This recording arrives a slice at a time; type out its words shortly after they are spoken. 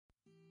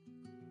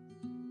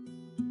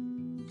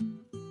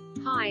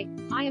Hi,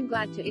 I am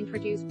glad to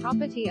introduce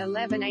property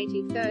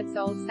 1183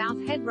 Old South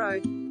Head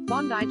Road,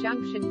 Bondi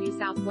Junction, New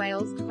South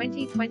Wales,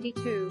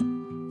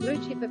 2022.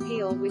 Blue chip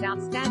appeal with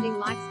outstanding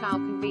lifestyle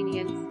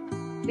convenience.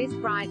 This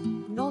bright,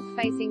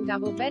 north-facing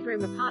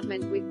double-bedroom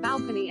apartment with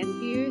balcony and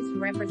views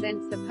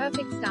represents the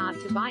perfect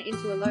start to buy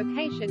into a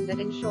location that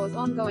ensures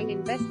ongoing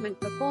investment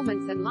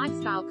performance and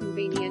lifestyle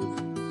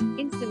convenience.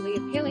 Instantly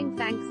appealing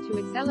thanks to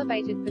its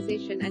elevated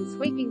position and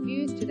sweeping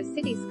views to the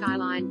city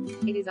skyline,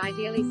 it is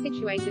ideally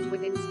situated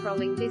within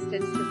strolling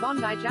distance to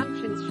Bondi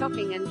Junction's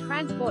shopping and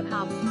transport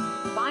hub.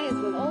 Buyers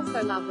will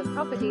also love the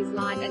property's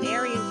light and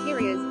airy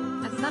interiors,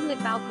 a sunlit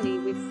balcony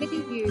with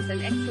city views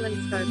and excellent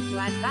scope to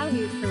add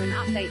value through an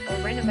update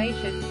or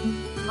renovation.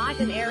 Light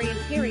and airy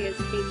interiors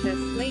feature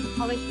sleek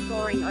polished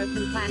flooring.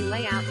 Open-plan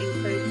layout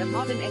includes a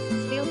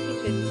modern-esque steel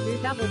kitchen. 2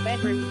 double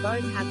bedrooms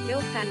both have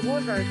built-in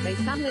wardrobes, a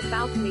sunlit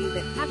balcony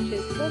that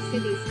captures full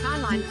city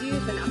skyline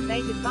views, an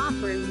updated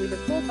bathroom with a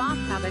full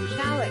bathtub and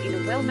shower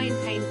in a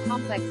well-maintained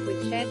complex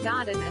with shared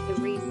garden at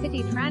the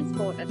City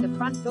Transport at the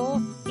front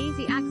door,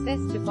 easy access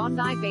to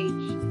Bondi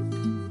Beach.